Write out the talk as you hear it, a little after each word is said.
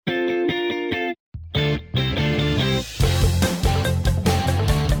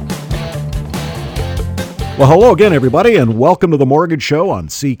Well, hello again, everybody, and welcome to the Mortgage Show on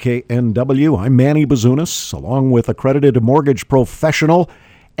CKNW. I'm Manny Bazunas, along with accredited mortgage professional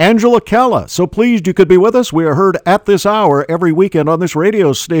Angela Calla. So pleased you could be with us. We are heard at this hour every weekend on this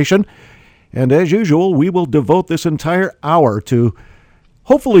radio station. And as usual, we will devote this entire hour to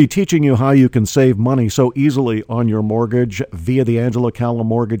hopefully teaching you how you can save money so easily on your mortgage via the Angela Calla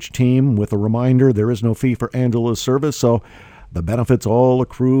mortgage team. With a reminder, there is no fee for Angela's service, so the benefits all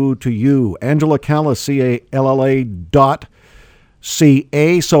accrue to you. Angela Calla, CALLA.ca.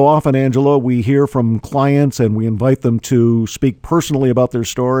 So often, Angela, we hear from clients and we invite them to speak personally about their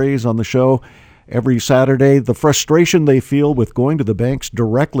stories on the show every Saturday. The frustration they feel with going to the banks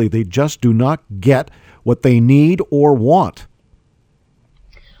directly, they just do not get what they need or want.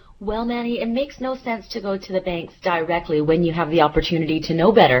 Well, Manny, it makes no sense to go to the banks directly when you have the opportunity to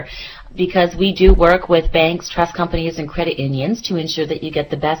know better, because we do work with banks, trust companies, and credit unions to ensure that you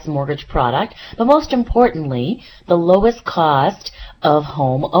get the best mortgage product, but most importantly, the lowest cost of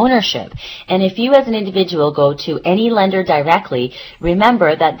home ownership. And if you as an individual go to any lender directly,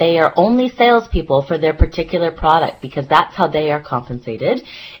 remember that they are only salespeople for their particular product, because that's how they are compensated,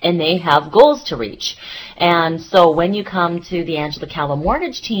 and they have goals to reach. And so when you come to the Angela Calla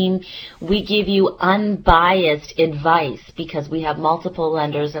mortgage team, we give you unbiased advice, because we have multiple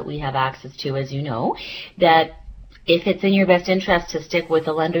lenders that we have access to, as you know, that if it's in your best interest to stick with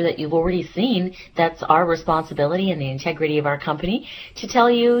a lender that you've already seen, that's our responsibility and the integrity of our company to tell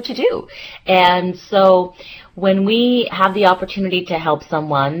you to do. And so when we have the opportunity to help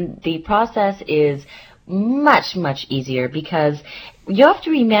someone, the process is much, much easier, because you have to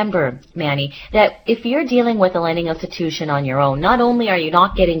remember, Manny, that if you're dealing with a lending institution on your own, not only are you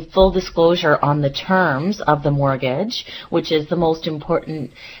not getting full disclosure on the terms of the mortgage, which is the most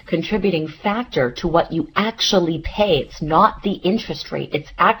important contributing factor to what you actually pay. It's not the interest rate.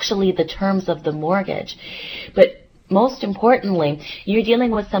 It's actually the terms of the mortgage. But most importantly, you're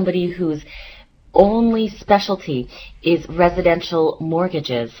dealing with somebody who's only specialty is residential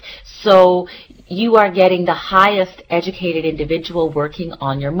mortgages. So you are getting the highest educated individual working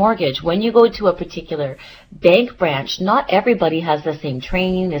on your mortgage. When you go to a particular bank branch, not everybody has the same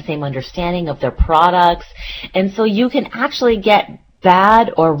training, the same understanding of their products, and so you can actually get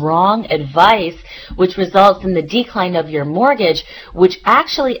bad or wrong advice, which results in the decline of your mortgage, which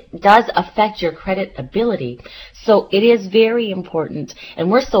actually does affect your credit ability. So it is very important, and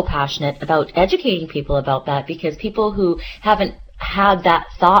we're so passionate about educating people about that, because people who haven't had that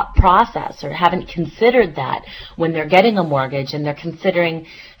thought process or haven't considered that when they're getting a mortgage, and they're considering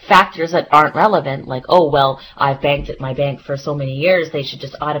factors that aren't relevant, like, oh, well, I've banked at my bank for so many years, they should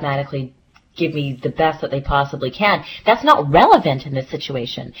just automatically give me the best that they possibly can. That's not relevant in this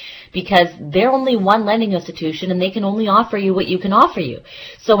situation, because they're only one lending institution and they can only offer you what you can offer you.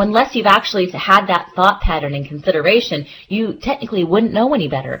 So unless you've actually had that thought pattern in consideration, you technically wouldn't know any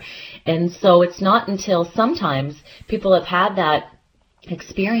better. And so it's not until sometimes people have had that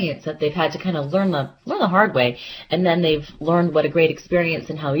experience that they've had to kind of learn the hard way, and then they've learned what a great experience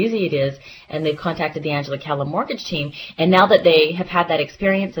and how easy it is, and they've contacted the Angela Calla mortgage team, and now that they have had that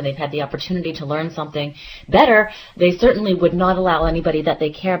experience and they've had the opportunity to learn something better, they certainly would not allow anybody that they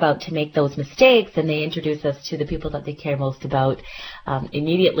care about to make those mistakes, and they introduce us to the people that they care most about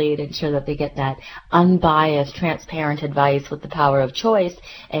immediately to ensure that they get that unbiased, transparent advice with the power of choice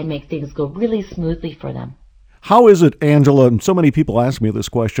and make things go really smoothly for them. How is it, Angela, and so many people ask me this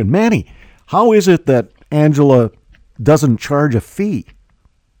question, Manny, how is it that Angela doesn't charge a fee?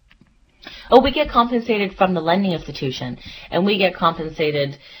 Oh, we get compensated from the lending institution, and we get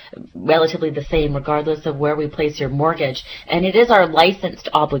compensated relatively the same regardless of where we place your mortgage. And it is our licensed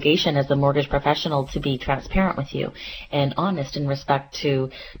obligation as a mortgage professional to be transparent with you and honest in respect to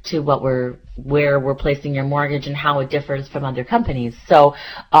where we're placing your mortgage and how it differs from other companies. So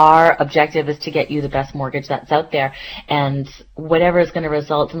our objective is to get you the best mortgage that's out there, and whatever is going to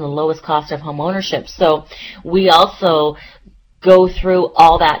result in the lowest cost of home ownership. So we also go through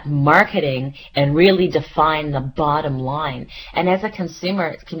all that marketing and really define the bottom line. And as a consumer,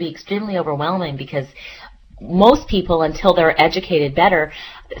 it can be extremely overwhelming, because most people, until they're educated better,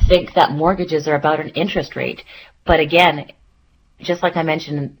 think that mortgages are about an interest rate. But again, just like I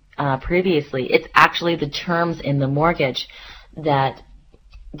mentioned previously, it's actually the terms in the mortgage that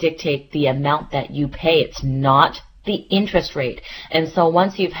dictate the amount that you pay. It's not the interest rate. And so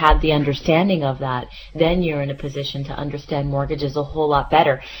once you've had the understanding of that, then you're in a position to understand mortgages a whole lot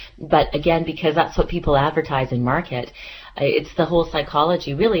better. But again, because that's what people advertise and market, It's the whole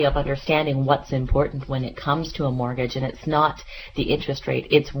psychology, really, of understanding what's important when it comes to a mortgage, and it's not the interest rate.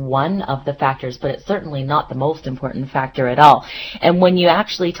 It's one of the factors, but it's certainly not the most important factor at all. And when you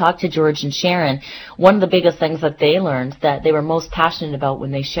actually talk to George and Sharon, one of the biggest things that they learned that they were most passionate about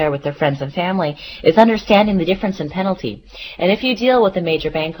when they share with their friends and family is understanding the difference in penalty. And if you deal with a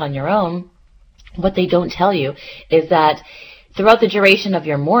major bank on your own, what they don't tell you is that throughout the duration of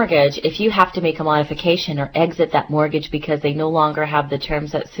your mortgage, if you have to make a modification or exit that mortgage because they no longer have the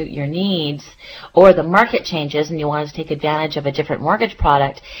terms that suit your needs, or the market changes and you want to take advantage of a different mortgage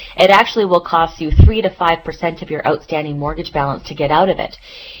product, it actually will cost you 3 to 5% of your outstanding mortgage balance to get out of it.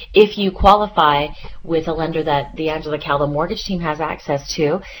 If you qualify with a lender that the Angela Calla mortgage team has access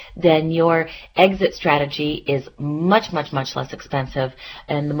to, then your exit strategy is much, much, much less expensive,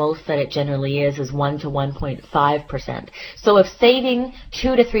 and the most that it generally is 1 to 1.5%. So if saving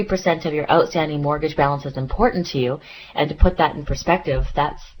 2 to 3% of your outstanding mortgage balance is important to you, and to put that in perspective,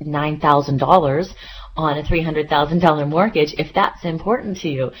 that's $9,000 on a $300,000 mortgage, if that's important to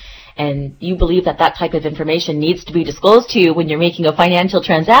you, and you believe that that type of information needs to be disclosed to you when you're making a financial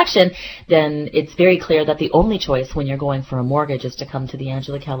transaction, then it's very clear that the only choice when you're going for a mortgage is to come to the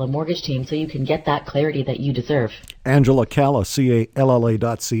Angela Calla mortgage team so you can get that clarity that you deserve. Angela Calla,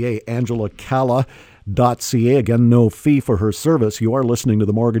 CALLA.ca, Angela Calla.ca. Again, no fee for her service. You are listening to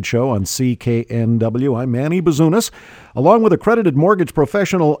The Mortgage Show on CKNW. I'm Manny Bazunas. Along with accredited mortgage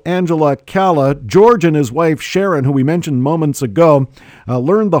professional Angela Calla, George and his wife Sharon, who we mentioned moments ago,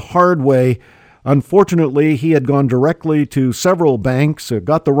 learned the hard way. Unfortunately, he had gone directly to several banks,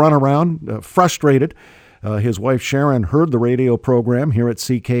 got the runaround, frustrated. His wife Sharon heard the radio program here at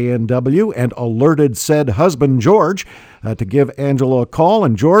CKNW and alerted said husband George to give Angela a call.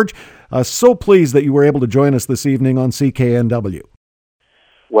 And George, so pleased that you were able to join us this evening on CKNW.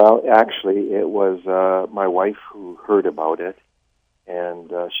 Well, actually, it was my wife who heard about it,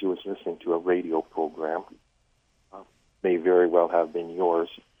 and she was listening to a radio program. May very well have been yours.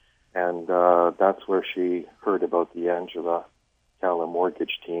 And that's where she heard about the Angela Calla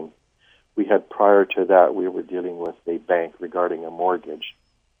mortgage team. We had, prior to that, we were dealing with a bank regarding a mortgage,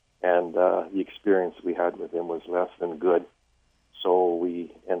 and the experience we had with them was less than good, so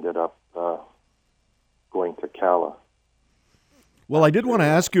we ended up going to Calla. Well, I did want to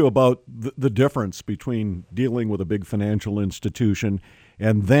ask you about the difference between dealing with a big financial institution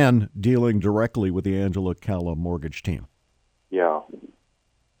and then dealing directly with the Angela Calla mortgage team. Yeah.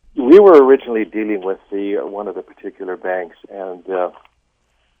 We were originally dealing with one of the particular banks, and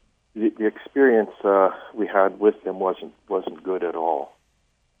the experience we had with them wasn't good at all.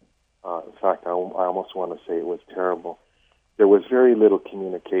 In fact, I almost want to say it was terrible. There was very little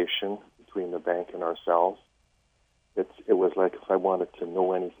communication between the bank and ourselves. It was like if I wanted to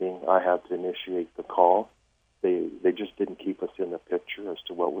know anything, I had to initiate the call. They just didn't keep us in the picture as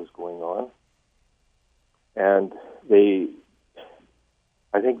to what was going on. And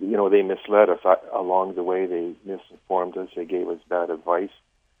I think, they misled us along the way. They misinformed us. They gave us bad advice.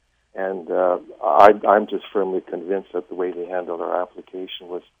 And I'm just firmly convinced that the way they handled our application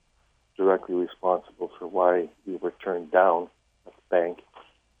was directly responsible for why we were turned down at the bank.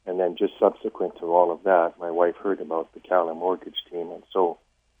 And then just subsequent to all of that, my wife heard about the Calla mortgage team, and so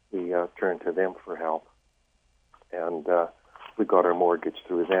we turned to them for help. And we got our mortgage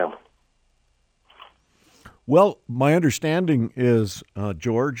through them. Well, my understanding is,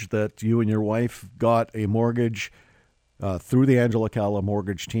 George, that you and your wife got a mortgage through the Angela Calla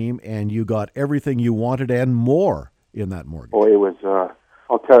mortgage team, and you got everything you wanted and more in that mortgage. Oh, it was,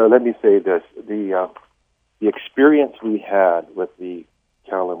 I'll tell you, let me say this. The experience we had with the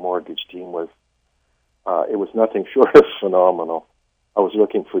Calla mortgage team was, it was nothing short of phenomenal. I was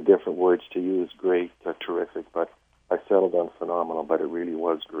looking for different words to use, great, terrific, but I settled on phenomenal, but it really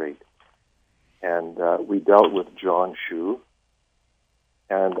was great. And we dealt with John Shue.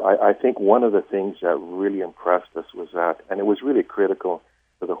 And I think one of the things that really impressed us was that, and it was really critical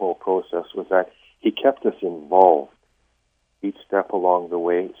for the whole process, was that he kept us involved each step along the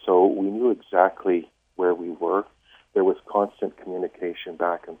way, so we knew exactly where we were. There was constant communication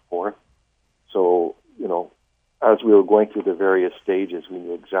back and forth. So, as we were going through the various stages, we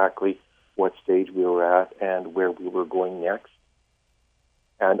knew exactly what stage we were at and where we were going next.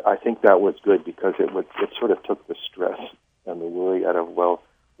 And I think that was good because it sort of took the stress and the worry out of,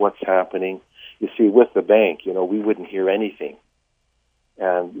 what's happening. You see, with the bank, we wouldn't hear anything.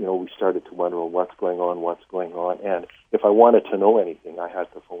 And, we started to wonder, what's going on? And if I wanted to know anything, I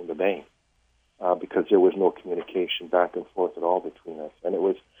had to phone the bank because there was no communication back and forth at all between us. And it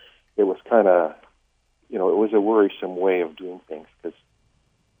was kind of, it was a worrisome way of doing things because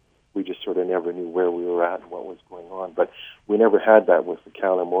we just sort of never knew where we were at and what was going on. But we never had that with the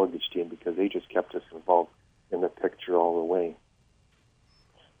Cala mortgage team because they just kept us involved in the picture all the way.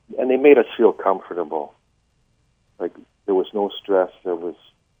 And they made us feel comfortable. Like there was no stress, there was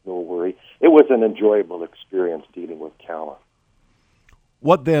no worry. It was an enjoyable experience dealing with Cala.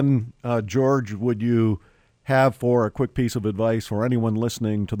 What then, George, would you have for a quick piece of advice for anyone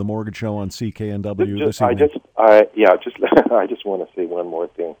listening to the Mortgage Show on CKNW this evening? I just want to say one more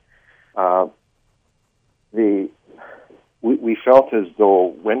thing. We felt as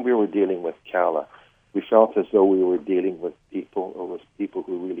though when we were dealing with Cala, we felt as though we were dealing with people, or with people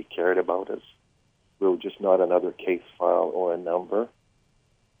who really cared about us. We were just not another case file or a number.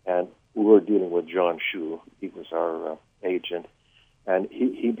 And we were dealing with John Shu. He was our agent. And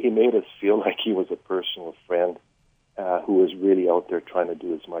he made us feel like he was a personal friend who was really out there trying to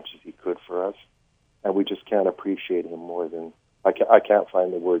do as much as he could for us. And we just can't appreciate him more than... I can't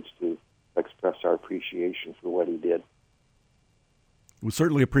find the words to express our appreciation for what he did. We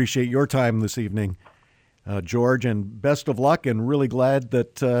certainly appreciate your time this evening, George, and best of luck, and really glad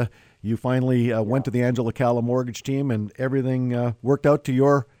that you finally went to the Angela Cala mortgage team and everything worked out to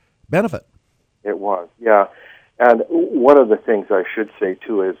your benefit. It was, yeah. And one of the things I should say,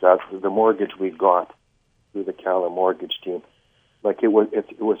 too, is that the mortgage we got through the Cala mortgage team,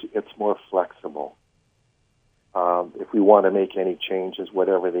 it's more flexible. If we want to make any changes,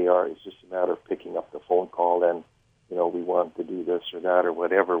 whatever they are, it's just a matter of picking up the phone call and, we want to do this or that or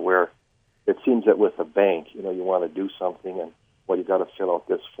whatever, where it seems that with a bank, you want to do something and, you got to fill out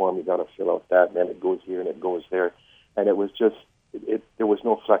this form, you got to fill out that, and then it goes here and it goes there. And it was just, there was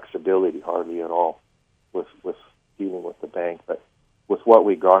no flexibility hardly at all with dealing with the bank. But with what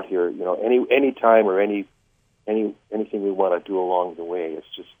we got here, any time or anything we want to do along the way, it's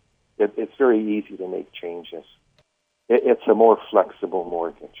just, it's very easy to make changes. It's a more flexible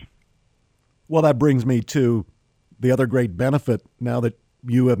mortgage. Well, that brings me to the other great benefit now that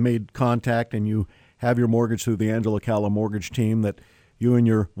you have made contact and you have your mortgage through the Angela Cala mortgage team, that you and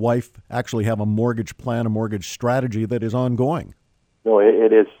your wife actually have a mortgage plan, a mortgage strategy that is ongoing. No,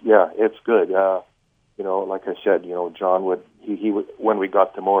 it is. Yeah, it's good. Like I said, John would, he would, when we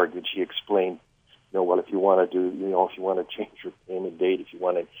got the mortgage, he explained, if you want to do, if you want to change your payment date, if you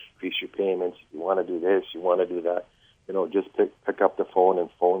want to increase your payments, if you want to do this, you want to do that, just pick up the phone and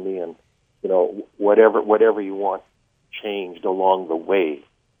phone me, and, whatever you want changed along the way,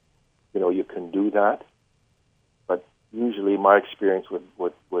 you can do that. But usually my experience with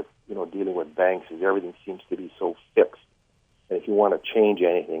dealing with banks is everything seems to be so fixed. And if you want to change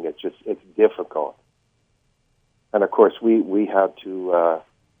anything, it's difficult. And of course, we had to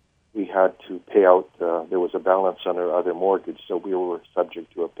pay out. There was a balance on our other mortgage, so we were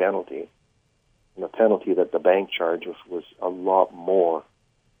subject to a penalty. And the penalty that the bank charged was a lot more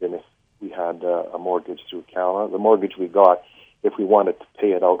than if we had a mortgage through Cala. The mortgage we got, if we wanted to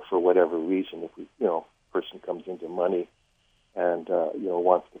pay it out for whatever reason, if we, person comes into money and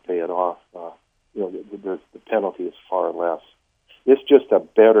wants to pay it off, the penalty is far less. It's just a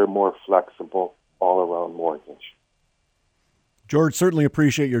better, more flexible, all-around mortgage. George, certainly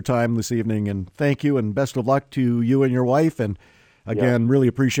appreciate your time this evening, and thank you, and best of luck to you and your wife. And again, really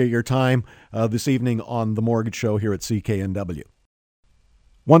appreciate your time this evening on The Mortgage Show here at CKNW.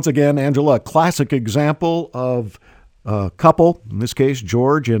 Once again, Angela, a classic example of a couple, in this case,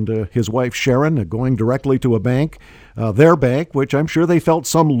 George and his wife Sharon, going directly to a bank, their bank, which I'm sure they felt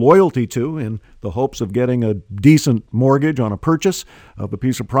some loyalty to in the hopes of getting a decent mortgage on a purchase of a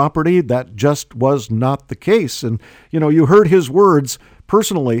piece of property. That just was not the case. And, you heard his words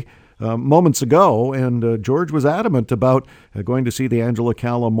personally moments ago, and George was adamant about going to see the Angela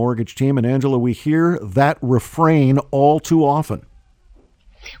Cala mortgage team. And Angela, we hear that refrain all too often.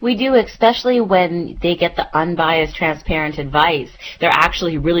 We do, especially when they get the unbiased, transparent advice. They're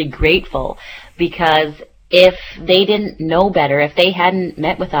actually really grateful, because if they didn't know better, if they hadn't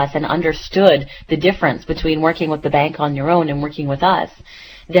met with us and understood the difference between working with the bank on your own and working with us,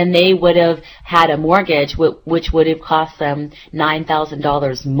 then they would have had a mortgage which would have cost them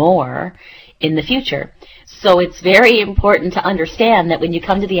 $9,000 more in the future. So it's very important to understand that when you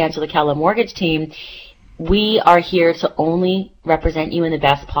come to the Angela Cala mortgage team, we are here to only represent you in the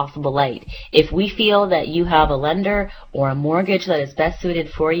best possible light. If we feel that you have a lender or a mortgage that is best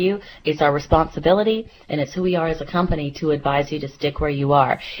suited for you, it's our responsibility, and it's who we are as a company to advise you to stick where you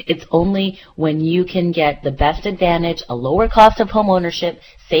are. It's only when you can get the best advantage, a lower cost of home ownership,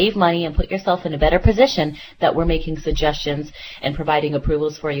 save money, and put yourself in a better position that we're making suggestions and providing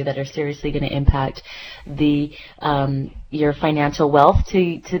approvals for you that are seriously going to impact your financial wealth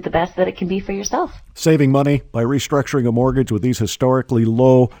to the best that it can be for yourself. Saving money by restructuring a mortgage with these historically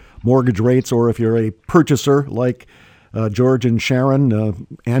low mortgage rates, or if you're a purchaser like George and Sharon,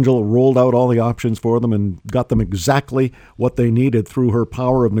 Angela rolled out all the options for them and got them exactly what they needed through her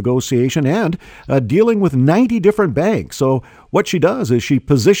power of negotiation and dealing with 90 different banks. So what she does is she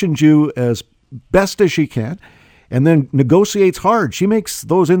positions you as best as she can and then negotiates hard. She makes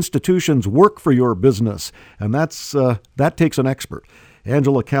those institutions work for your business, and that takes an expert.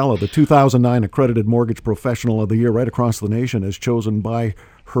 Angela Calla, the 2009 Accredited Mortgage Professional of the Year right across the nation, is chosen by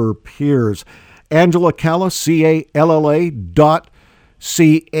her peers. Angela Calla, CALLA.ca.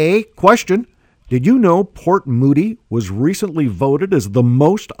 Question: did you know Port Moody was recently voted as the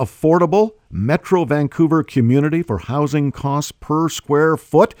most affordable Metro Vancouver community for housing costs per square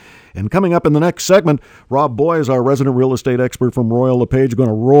foot? And coming up in the next segment, Rob Boys, our resident real estate expert from Royal LePage, going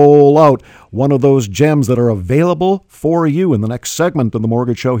to roll out one of those gems that are available for you in the next segment of the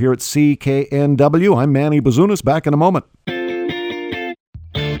Mortgage Show here at CKNW. I'm Manny Bazunas. Back in a moment.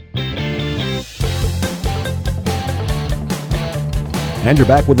 And you're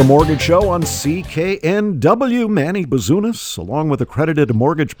back with the Mortgage Show on CKNW. Manny Bazunas, along with accredited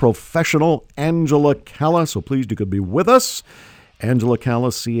mortgage professional Angela Calla. So pleased you could be with us. Angela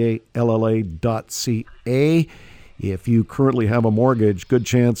Calla, CALLA.ca. If you currently have a mortgage, good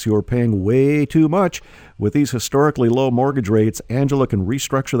chance you're paying way too much. With these historically low mortgage rates, Angela can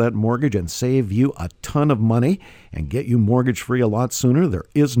restructure that mortgage and save you a ton of money and get you mortgage-free a lot sooner. There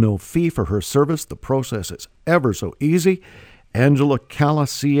is no fee for her service. The process is ever so easy. Angela Calla,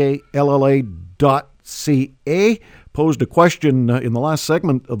 CALLA.ca, posed a question in the last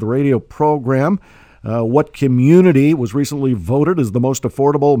segment of the radio program. What community was recently voted as the most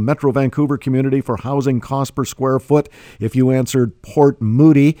affordable Metro Vancouver community for housing cost per square foot? If you answered Port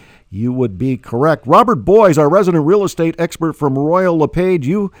Moody, you would be correct. Robert Boys, our resident real estate expert from Royal LePage,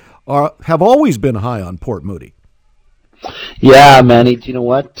 you have always been high on Port Moody. Yeah, Manny, do you know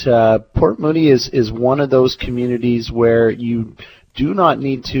what? Port Moody is one of those communities where you do not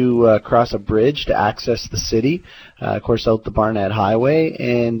need to cross a bridge to access the city, of course, out the Barnett Highway.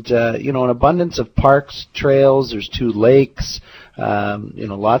 And, an abundance of parks, trails, there's 2 lakes,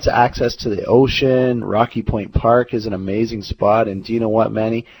 lots of access to the ocean. Rocky Point Park is an amazing spot. And do you know what,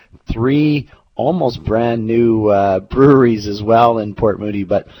 Manny? 3 almost brand new breweries as well in Port Moody.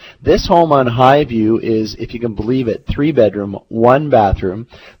 But this home on Highview is, if you can believe it, 3-bedroom, 1-bathroom.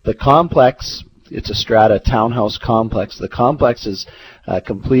 The complex, it's a strata townhouse complex. The complex has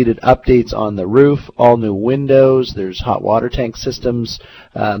completed updates on the roof, all new windows. There's hot water tank systems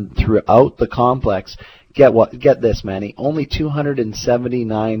throughout the complex. Get this, Manny, only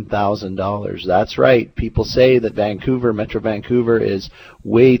 $279,000. That's right. People say that Metro Vancouver is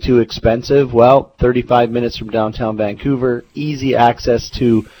way too expensive. Well, 35 minutes from downtown Vancouver, easy access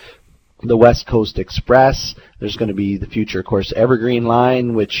to the West Coast Express. There's going to be the future, of course, Evergreen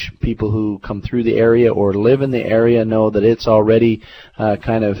Line, which people who come through the area or live in the area know that it's already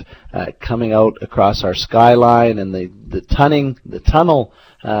coming out across our skyline, and the tunnel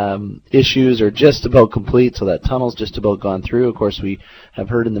issues are just about complete, so that tunnel's just about gone through. Of course, we have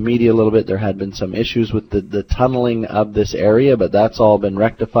heard in the media a little bit there had been some issues with the tunneling of this area, but that's all been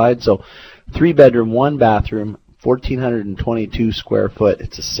rectified. So 3-bedroom, 1-bathroom, 1,422 square foot.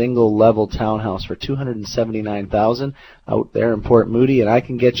 It's a single-level townhouse for $279,000 out there in Port Moody, and I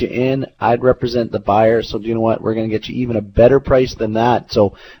can get you in. I'd represent the buyer, so do you know what? We're going to get you even a better price than that.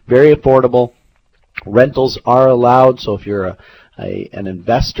 So very affordable. Rentals are allowed, so if you're an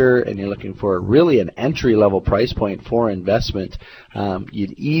investor and you're looking for really an entry-level price point for investment,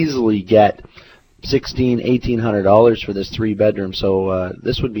 you'd easily get $1,800 for this 3-bedroom. So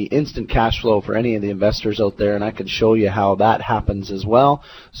this would be instant cash flow for any of the investors out there, and I can show you how that happens as well.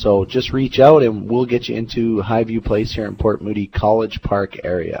 So just reach out and we'll get you into Highview Place here in Port Moody College Park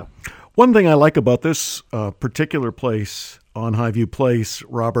area. One thing I like about this particular place on Highview Place,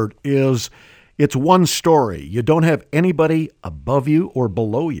 Robert, is it's one story. You don't have anybody above you or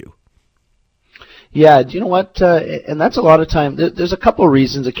below you. Yeah, do you know what? And that's a lot of time. There's a couple of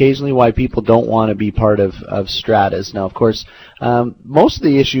reasons occasionally why people don't want to be part of stratas. Now, of course, most of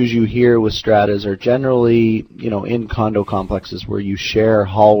the issues you hear with stratas are generally, in condo complexes where you share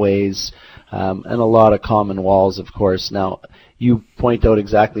hallways and a lot of common walls, of course. Now, you point out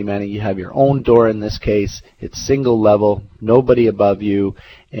exactly, Manny, you have your own door in this case. It's single level, nobody above you.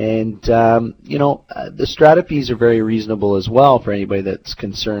 And, the strata fees are very reasonable as well for anybody that's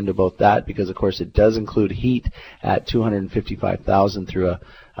concerned about that, because, of course, it does include heat at $255,000 through a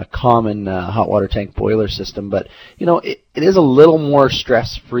common hot water tank boiler system. But, it is a little more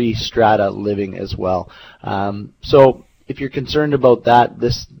stress-free strata living as well. So if you're concerned about that,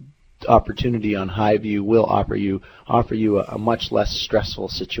 this opportunity on Highview will offer you a much less stressful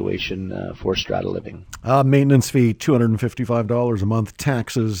situation for strata living. Maintenance fee $255 a month,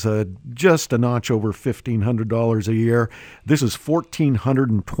 taxes just a notch over $1,500 a year. This is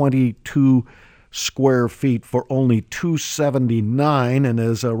 1,422 square feet for only $279, and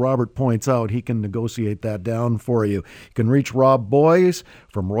as Robert points out, he can negotiate that down for you. You can reach Rob Boys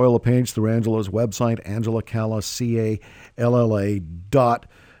from Royal LePage through Angela's website, AngelaCalla.ca.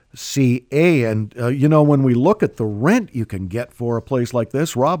 And when we look at the rent you can get for a place like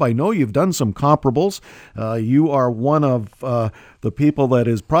this, Rob, I know you've done some comparables. You are one of the people that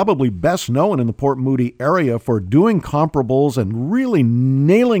is probably best known in the Port Moody area for doing comparables and really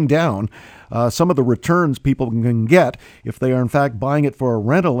nailing down some of the returns people can get if they are in fact buying it for a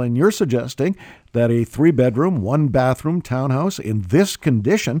rental. And you're suggesting that a 3-bedroom, 1-bathroom townhouse in this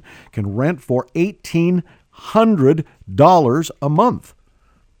condition can rent for $1,800 a month.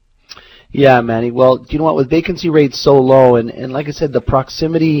 Yeah, Manny. Well, you know what? With vacancy rates so low, and like I said, the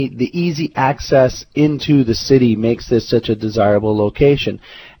proximity, the easy access into the city makes this such a desirable location.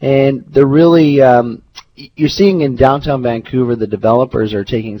 And they're really, you're seeing in downtown Vancouver, the developers are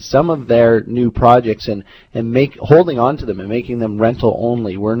taking some of their new projects and holding on to them and making them rental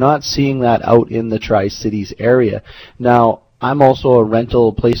only. We're not seeing that out in the Tri-Cities area. Now, I'm also a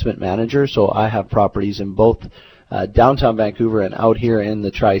rental placement manager, so I have properties in both downtown Vancouver and out here in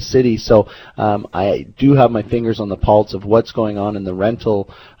the Tri-Cities. So I do have my fingers on the pulse of what's going on in the rental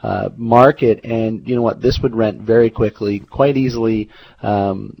market. And you know what? This would rent very quickly, quite easily,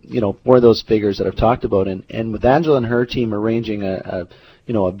 for those figures that I've talked about. And with Angela and her team arranging a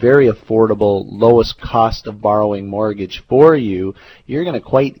very affordable, lowest cost of borrowing mortgage for you, you're going to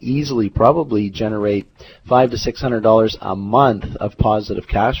quite easily probably generate $500 to $600 a month of positive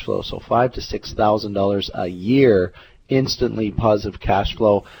cash flow. So $5,000 to $6,000 a year, instantly positive cash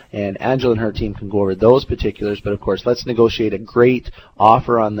flow. And Angela and her team can go over those particulars. But of course, let's negotiate a great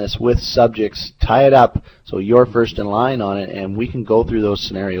offer on this with subjects. Tie it up so you're first in line on it, and we can go through those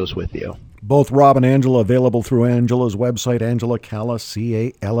scenarios with you. Both Rob and Angela available through Angela's website,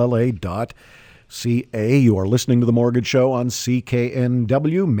 AngelaCalla.ca. You are listening to The Mortgage Show on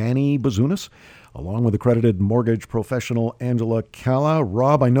CKNW. Manny Bazunas, along with accredited mortgage professional Angela Calla.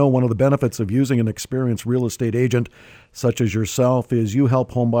 Rob, I know one of the benefits of using an experienced real estate agent such as yourself is you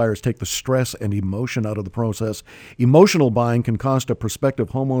help homebuyers take the stress and emotion out of the process. Emotional buying can cost a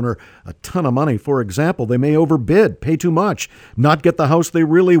prospective homeowner a ton of money. For example, they may overbid, pay too much, not get the house they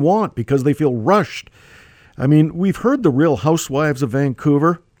really want because they feel rushed. I mean, we've heard the Real Housewives of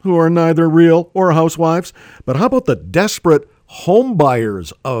Vancouver, who are neither real or housewives, but how about the desperate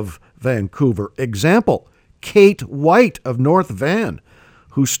homebuyers of Vancouver? Example, Kate White of North Van,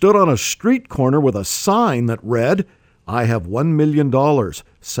 who stood on a street corner with a sign that read, "I have $1 million.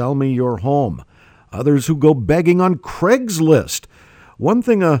 Sell me your home." Others who go begging on Craigslist. One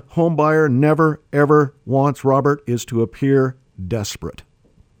thing a home buyer never, ever wants, Robert, is to appear desperate.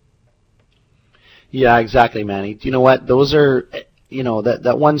 Yeah, exactly, Manny. You know what? Those are,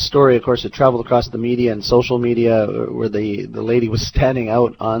 that one story, of course, that traveled across the media and social media where the lady was standing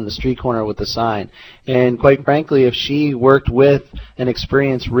out on the street corner with the sign. And quite frankly, if she worked with an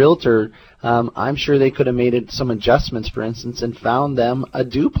experienced realtor, I'm sure they could have made some adjustments, for instance, and found them a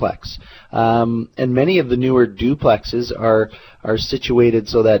duplex. And many of the newer duplexes are situated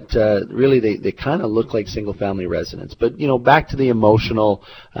so that really they kind of look like single-family residents. But, back to the emotional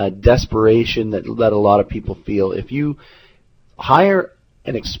desperation that a lot of people feel. If you hire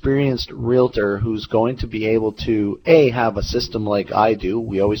an experienced realtor who's going to be able to, have a system like I do.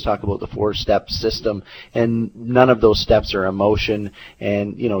 We always talk about the 4-step system, and none of those steps are emotion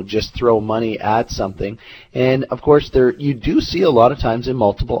and, just throw money at something. And, of course, you do see a lot of times in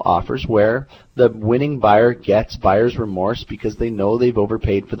multiple offers where the winning buyer gets buyer's remorse because they know they've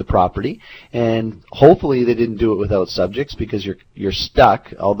overpaid for the property, and hopefully they didn't do it without subjects because you're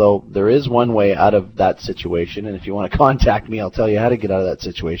stuck, although there is one way out of that situation, and if you want to contact me, I'll tell you how to get out of that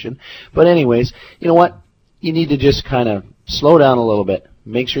situation. But anyways, you know what? You need to just kind of slow down a little bit.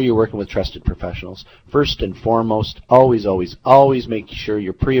 Make sure you're working with trusted professionals. First and foremost, always make sure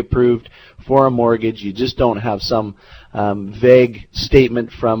you're pre-approved for a mortgage. You just don't have some vague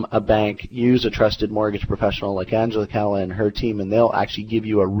statement from a bank. Use a trusted mortgage professional like Angela Calla and her team, and they'll actually give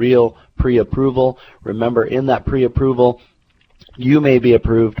you a real pre-approval. Remember, in that pre-approval, you may be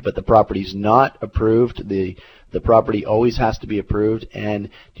approved, but the property's not approved. The property always has to be approved.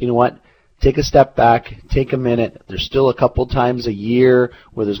 And you know what? Take a step back, take a minute. There's still a couple times a year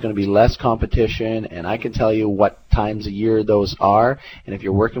where there's going to be less competition, and I can tell you what times a year those are. And if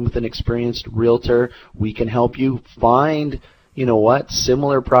you're working with an experienced realtor, we can help you find you know what,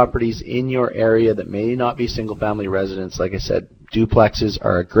 similar properties in your area that may not be single-family residents, like I said, duplexes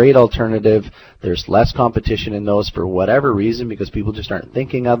are a great alternative. There's less competition in those for whatever reason because people just aren't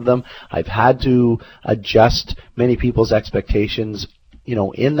thinking of them. I've had to adjust many people's expectations, you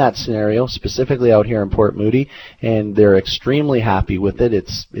know, in that scenario, specifically out here in Port Moody, and they're extremely happy with it.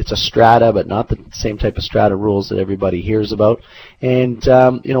 It's a strata, but not the same type of strata rules that everybody hears about. And,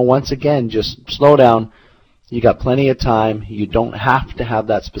 you know, once again, just slow down. You got plenty of time. You don't have to have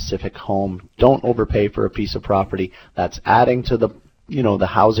that specific home. Don't overpay for a piece of property. That's adding to the, you know, the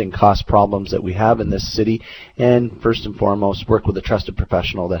housing cost problems that we have in this city. And first and foremost, work with a trusted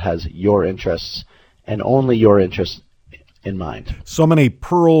professional that has your interests and only your interests in mind. So many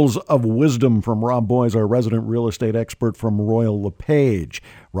pearls of wisdom from Rob Boys, our resident real estate expert from Royal LePage.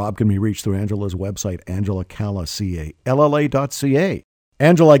 Rob can be reached through Angela's website, angelacalla.ca.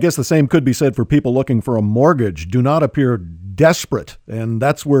 Angela, I guess the same could be said for people looking for a mortgage. Do not appear desperate, and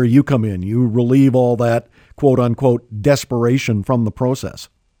that's where you come in. You relieve all that quote-unquote desperation from the process.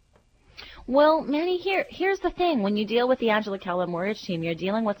 Well, Manny, here's the thing. When you deal with the Angela Calla mortgage team, you're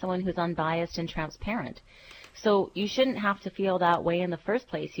dealing with someone who's unbiased and transparent. So you shouldn't have to feel that way in the first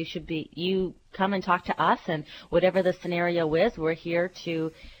place. You come and talk to us, and whatever the scenario is, we're here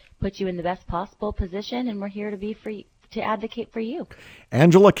to put you in the best possible position, and we're here to be free to advocate for you.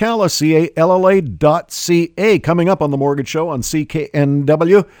 Angela Calla, CALLA.ca. Coming up on The Mortgage Show on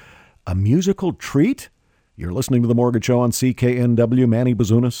CKNW, a musical treat. You're listening to The Mortgage Show on CKNW. Manny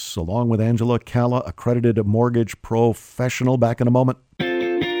Bazunas, along with Angela Calla, accredited mortgage professional. Back in a moment.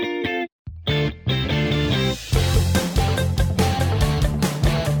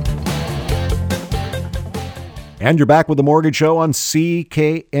 And you're back with The Mortgage Show on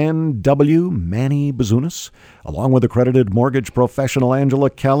CKNW. Manny Bazunas, along with accredited mortgage professional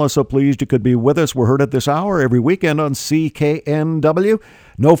Angela Calla. So pleased you could be with us. We're heard at this hour every weekend on CKNW.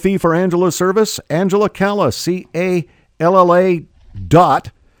 No fee for Angela's service. Angela Calla, CALLA.ca.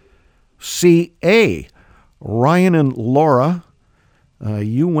 Ryan and Laura,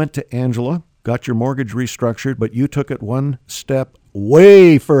 you went to Angela, got your mortgage restructured, but you took it one step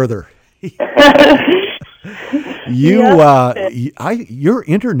way further. Your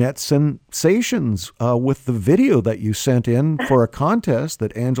internet sensations with the video that you sent in for a contest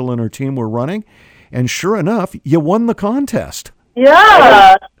that Angela and her team were running, and sure enough, you won the contest.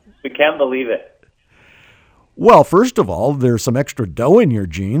 Yeah. We can't believe it. Well, first of all, there's some extra dough in your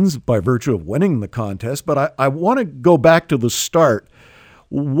jeans by virtue of winning the contest, but I want to go back to the start.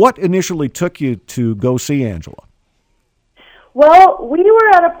 What initially took you to go see Angela? Well, we were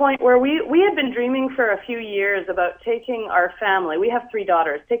at a point where we had been dreaming for a few years about taking our family. We have 3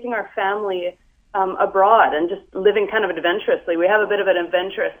 daughters, taking our family abroad and just living kind of adventurously. We have a bit of an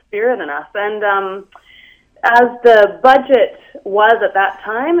adventurous spirit in us. And as the budget was at that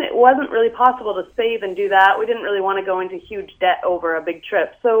time, it wasn't really possible to save and do that. We didn't really want to go into huge debt over a big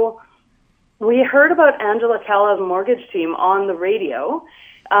trip. So we heard about Angela Calla's mortgage team on the radio.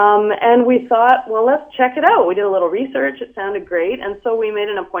 And we thought, well, let's check it out. We did a little research. It sounded great. And so we made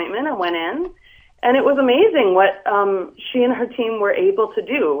an appointment and went in. And it was amazing what she and her team were able to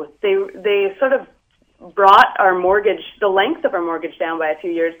do. They sort of brought our mortgage, the length of our mortgage down by a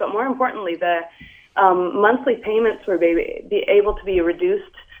few years. But more importantly, the monthly payments were able to be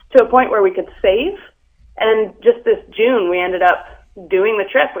reduced to a point where we could save. And just this June, we ended up doing the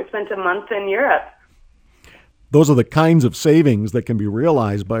trip. We spent a month in Europe. Those are the kinds of savings that can be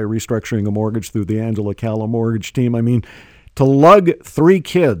realized by restructuring a mortgage through the Angela Calla mortgage team. I mean, to lug 3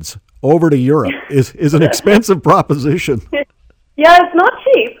 kids over to Europe is an expensive proposition. Yeah, it's not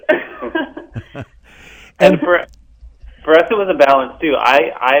cheap. And for us, it was a balance too.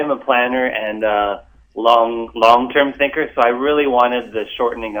 I am a planner and long-term thinker, so I really wanted the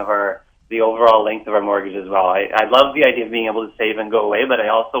shortening of the overall length of our mortgage as well. I love the idea of being able to save and go away, but I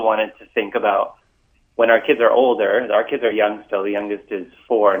also wanted to think about when our kids are older. Our kids are young still. The youngest is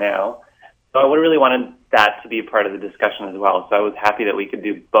 4 now. So I would really wanted that to be a part of the discussion as well. So I was happy that we could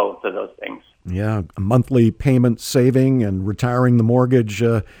do both of those things. Yeah, a monthly payment saving and retiring the mortgage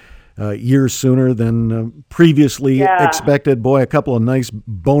years sooner than previously expected. Boy, a couple of nice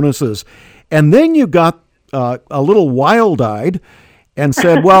bonuses. And then you got a little wild-eyed and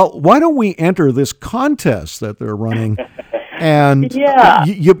said, well, why don't we enter this contest that they're running? And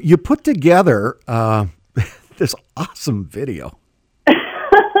you put together this awesome video.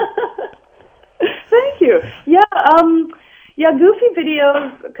 Thank you. Yeah, goofy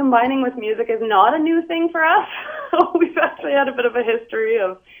videos combining with music is not a new thing for us. We've actually had a bit of a history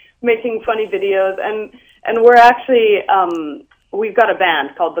of making funny videos, and we're actually we've got a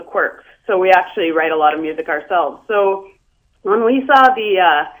band called The Quirks, so we actually write a lot of music ourselves. So When we saw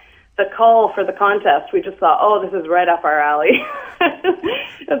the call for the contest, we just thought, oh, this is right up our alley.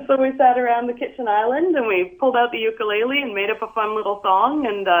 And so we sat around the kitchen island and we pulled out the ukulele and made up a fun little song,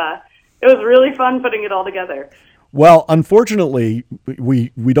 and it was really fun putting it all together. Well, unfortunately, we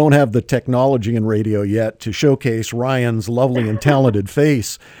don't have the technology in radio yet to showcase Ryan's lovely and talented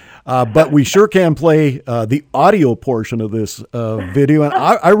face. But we sure can play the audio portion of this video. And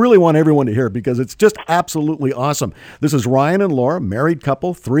I really want everyone to hear it because it's just absolutely awesome. This is Ryan and Laura, married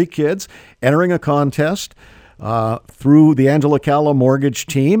couple, 3 kids, entering a contest through the Angela Calla Mortgage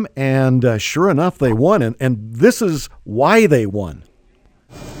Team. And sure enough, they won. And this is why they won.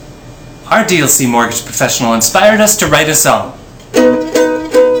 Our DLC mortgage professional inspired us to write a song.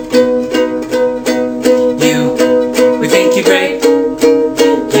 We think you're great.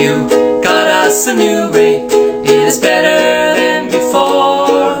 You got us a new rate. It is better than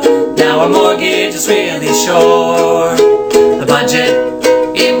before. Now our mortgage is really sure. The budget,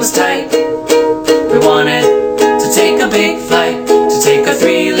 it was tight. We wanted to take a big flight, to take our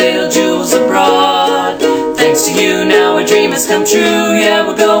 3 little jewels abroad. Thanks to you, now our dream has come true. Yeah,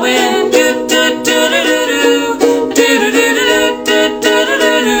 we're going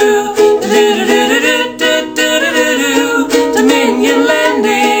Dominion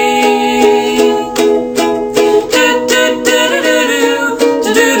Lending.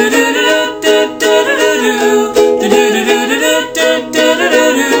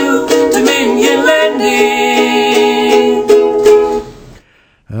 Dominion Lending.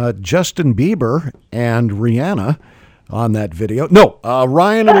 Justin Bieber and Rihanna on that video. No,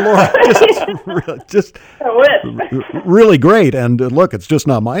 Ryan and Laura, just really great. And look, it's just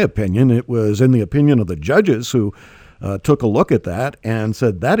not my opinion. It was in the opinion of the judges who took a look at that and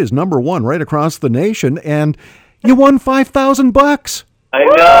said that is number 1 right across the nation. And you won $5,000. I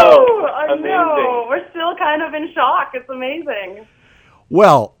know. Woo! I know. We're still kind of in shock. It's amazing.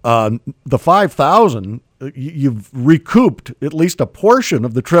 Well, the $5,000, you've recouped at least a portion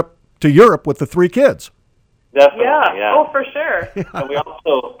of the trip to Europe with the 3 kids. Definitely, yeah. Oh, for sure. And we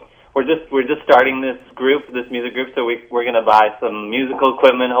also we're just starting this music group. So we're gonna buy some musical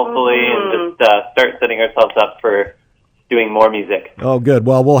equipment, hopefully, and just start setting ourselves up for doing more music. Oh, good.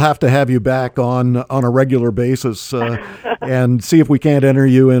 Well, we'll have to have you back on a regular basis and see if we can't enter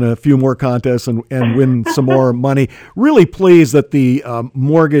you in a few more contests and win some more money. Really pleased that the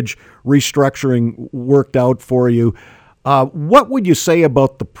mortgage restructuring worked out for you. What would you say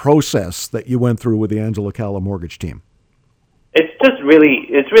about the process that you went through with the Angela Calla Mortgage Team? It's really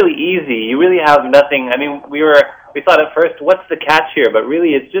easy. You really have nothing. I mean, we thought at first, what's the catch here? But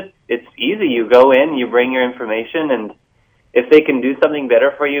really, it's easy. You go in, you bring your information, and if they can do something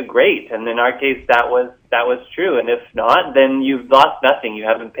better for you, great. And in our case, that was true. And if not, then you've lost nothing. You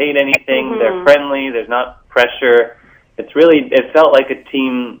haven't paid anything. They're friendly. There's not pressure. It felt like a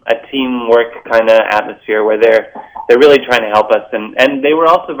teamwork kind of atmosphere where they're really trying to help us, and they were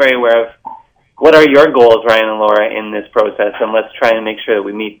also very aware of what are your goals, Ryan and Laura, in this process, and let's try and make sure that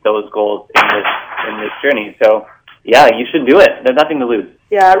we meet those goals in this journey. So yeah, you should do it. There's nothing to lose.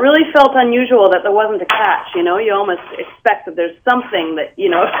 Yeah, it really felt unusual that there wasn't a catch. You almost expect that there's something that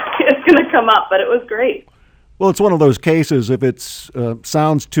is going to come up, but it was great. Well, it's one of those cases. If it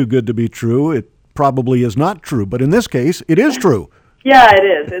sounds too good to be true, it probably is not true. But in this case, it is true. Yeah, it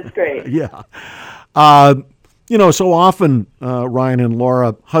is. It's great. Yeah. So often, Ryan and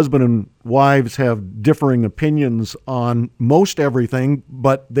Laura, husband and wives have differing opinions on most everything,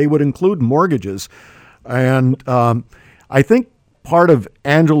 but they would include mortgages. And I think part of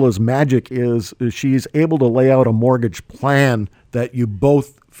Angela's magic is she's able to lay out a mortgage plan that you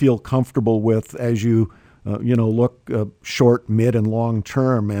both feel comfortable with as you look short, mid, and long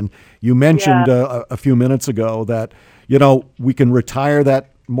term. And you mentioned a few minutes ago that, we can retire that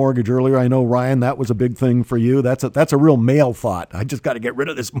mortgage earlier. I know, Ryan, that was a big thing for you. That's a real male thought. I just got to get rid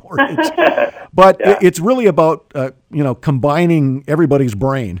of this mortgage. But it's really about, combining everybody's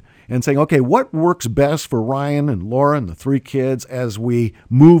brain and saying, okay, what works best for Ryan and Laura and the 3 kids as we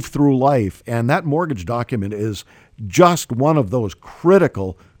move through life? And that mortgage document is just one of those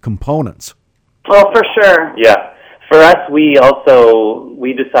critical components. Well, for sure. Yeah. For us, we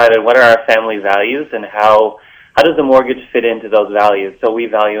decided what are our family values and how does the mortgage fit into those values? So we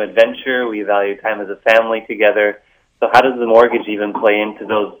value adventure, we value time as a family together. So how does the mortgage even play into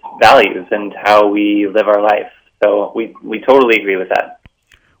those values and how we live our life? So we totally agree with that.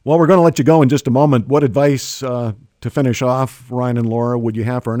 Well, we're going to let you go in just a moment. What advice, to finish off, Ryan and Laura, would you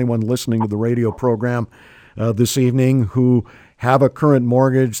have for anyone listening to the radio program this evening who have a current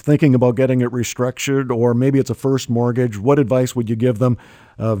mortgage, thinking about getting it restructured, or maybe it's a first mortgage? What advice would you give them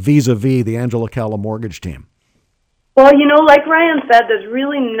vis-a-vis the Angela Calla Mortgage Team? Well, like Ryan said, there's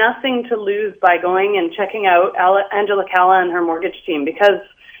really nothing to lose by going and checking out Angela Calla and her mortgage team, because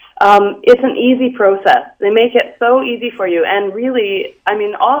it's an easy process. They make it so easy for you. And really,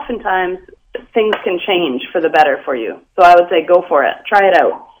 oftentimes things can change for the better for you. So I would say go for it. Try it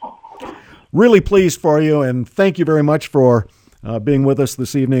out. Really pleased for you, and thank you very much for being with us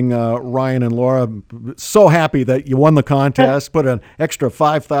this evening, Ryan and Laura. So happy that you won the contest, put an extra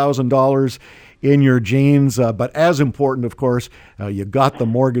 $5,000 in your jeans, but as important, of course, you got the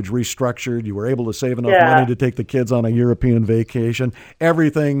mortgage restructured. You were able to save enough money to take the kids on a European vacation.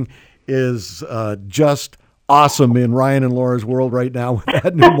 Everything is just awesome in Ryan and Laura's world right now with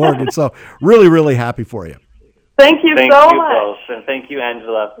that new mortgage. So really, really happy for you. Thank you so much. Thank you both, and thank you,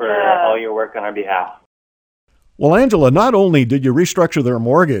 Angela, for all your work on our behalf. Well, Angela, not only did you restructure their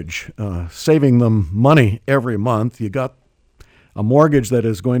mortgage, saving them money every month, you got a mortgage that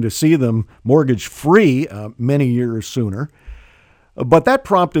is going to see them mortgage-free many years sooner. But that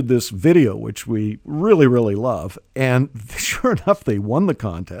prompted this video, which we really, really love. And sure enough, they won the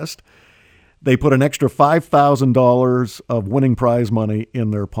contest. They put an extra $5,000 of winning prize money in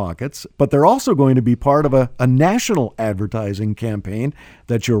their pockets. But they're also going to be part of a national advertising campaign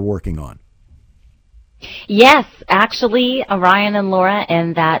that you're working on. Yes, actually, Ryan and Laura,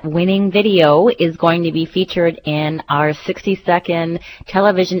 and that winning video is going to be featured in our 60-second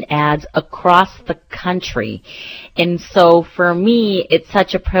television ads across the country. And so for me, it's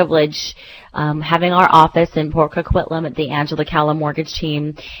such a privilege having our office in Port Coquitlam at the Angela Calla Mortgage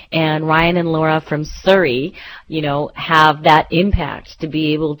Team and Ryan and Laura from Surrey, have that impact to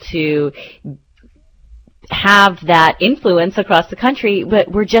be able to have that influence across the country, but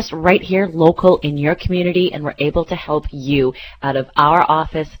we're just right here local in your community, and we're able to help you out of our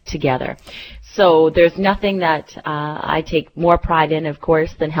office together. So there's nothing that I take more pride in, of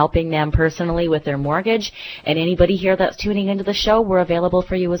course, than helping them personally with their mortgage. And anybody here that's tuning into the show, we're available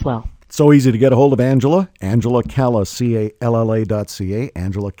for you as well. So easy to get a hold of Angela. Angela Calla, CALLA.ca,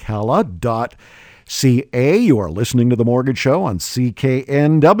 angelacalla.ca. You are listening to The Mortgage Show on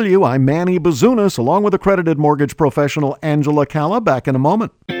CKNW. I'm Manny Bazunas, along with accredited mortgage professional Angela Calla. Back in a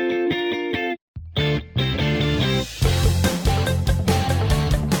moment.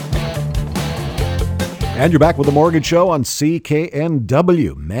 And you're back with The Mortgage Show on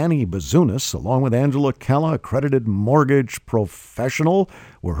CKNW. Manny Bazunas, along with Angela Calla, accredited mortgage professional.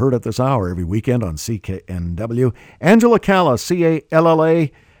 We're heard at this hour every weekend on CKNW. Angela Calla,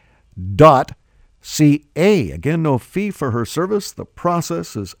 CALLA.ca. Again, no fee for her service. The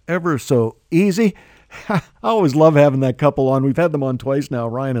process is ever so easy. I always love having that couple on. We've had them on twice now,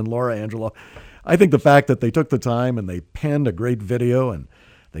 Ryan and Laura, Angela. I think the fact that they took the time and they penned a great video and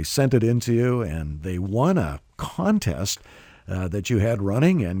they sent it in to you and they won a contest that you had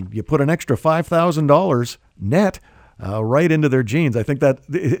running, and you put an extra $5,000 net right into their jeans. I think that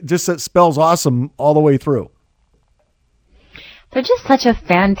it just spells awesome all the way through. They're just such a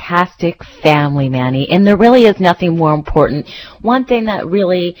fantastic family, Manny, and there really is nothing more important. One thing that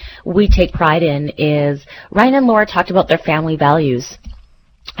really we take pride in is Ryan and Laura talked about their family values.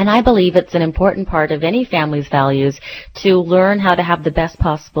 And I believe it's an important part of any family's values to learn how to have the best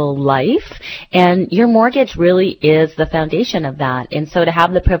possible life. And your mortgage really is the foundation of that. And so to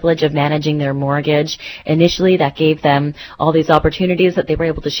have the privilege of managing their mortgage, initially that gave them all these opportunities that they were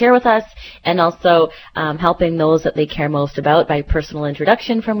able to share with us, and also helping those that they care most about by personal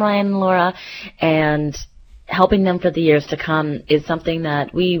introduction from Ryan and Laura, and helping them for the years to come is something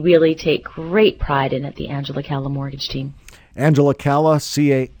that we really take great pride in at the Angela Calla Mortgage Team. Angela Calla,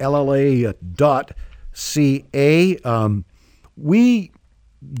 CALLA.ca. We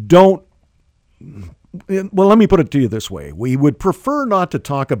don't, well, let me put it to you this way. We would prefer not to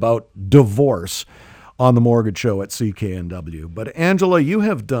talk about divorce on the Mortgage Show at CKNW. But Angela, you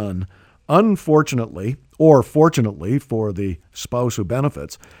have done, unfortunately, or fortunately for the spouse who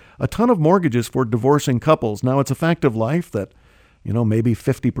benefits, a ton of mortgages for divorcing couples. Now, it's a fact of life that, maybe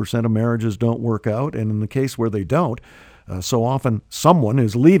 50% of marriages don't work out. And in the case where they don't, so often someone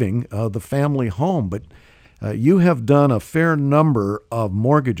is leaving the family home. But you have done a fair number of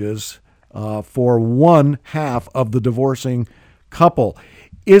mortgages for one half of the divorcing couple.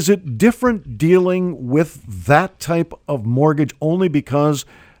 Is it different dealing with that type of mortgage only because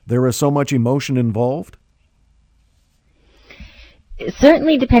there is so much emotion involved?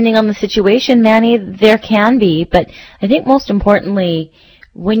 Certainly, depending on the situation, Manny, there can be. But I think most importantly,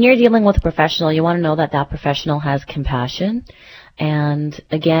 when you're dealing with a professional, you want to know that that professional has compassion. And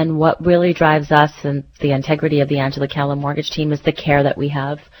again, what really drives us and the integrity of the Angela Calla Mortgage Team is the care that we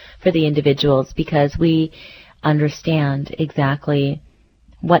have for the individuals, because we understand exactly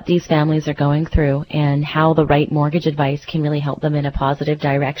what these families are going through and how the right mortgage advice can really help them in a positive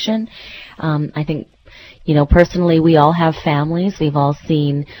direction. I think, personally, we all have families. We've all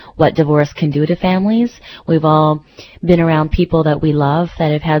seen what divorce can do to families. We've all been around people that we love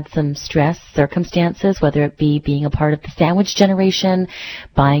that have had some stress circumstances, whether it be being a part of the sandwich generation,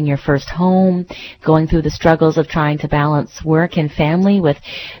 buying your first home, going through the struggles of trying to balance work and family with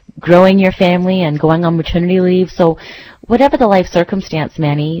growing your family and going on maternity leave. So whatever the life circumstance,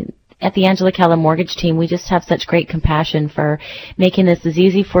 Manny, at the Angela Calla Mortgage Team, we just have such great compassion for making this as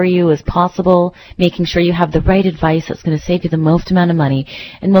easy for you as possible, making sure you have the right advice that's going to save you the most amount of money,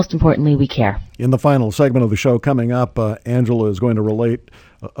 and most importantly, we care. In the final segment of the show coming up, Angela is going to relate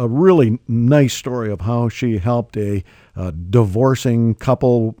a really nice story of how she helped a divorcing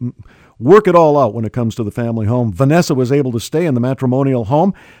couple work it all out when it comes to the family home. Vanessa was able to stay in the matrimonial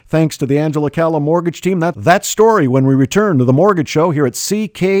home thanks to the Angela Calla Mortgage Team. That story when we return to the Mortgage Show here at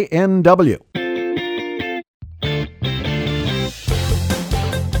CKNW.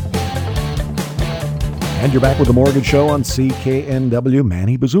 And you're back with the Mortgage Show on CKNW.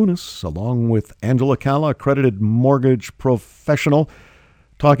 Manny Bazunas, along with Angela Calla, accredited mortgage professional,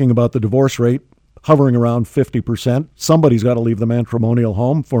 talking about the divorce rate hovering around 50%. Somebody's got to leave the matrimonial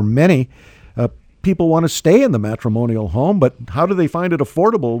home. For many, people want to stay in the matrimonial home, but how do they find it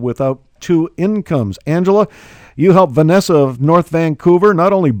affordable without two incomes? Angela, you help Vanessa of North Vancouver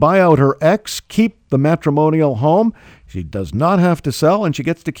not only buy out her ex, keep the matrimonial home. She does not have to sell, and she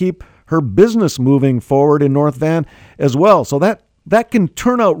gets to keep her business moving forward in North Van as well. So that can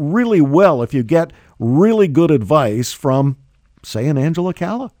turn out really well if you get really good advice from, say, an Angela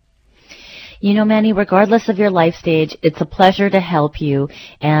Calla. Manny, regardless of your life stage, it's a pleasure to help you.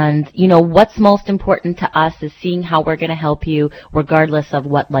 And, what's most important to us is seeing how we're going to help you regardless of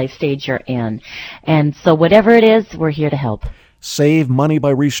what life stage you're in. And so whatever it is, we're here to help. Save money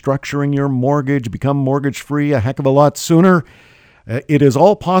by restructuring your mortgage, become mortgage-free a heck of a lot sooner. It is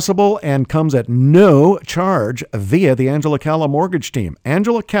all possible and comes at no charge via the Angela Calla Mortgage Team.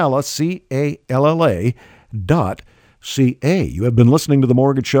 Angela Calla, CALLA .ca. You have been listening to The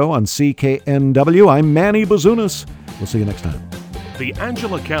Mortgage Show on CKNW. I'm Manny Bazunas. We'll see you next time. The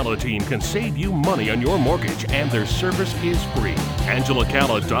Angela Calla team can save you money on your mortgage, and their service is free.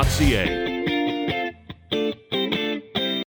 AngelaCalla.ca.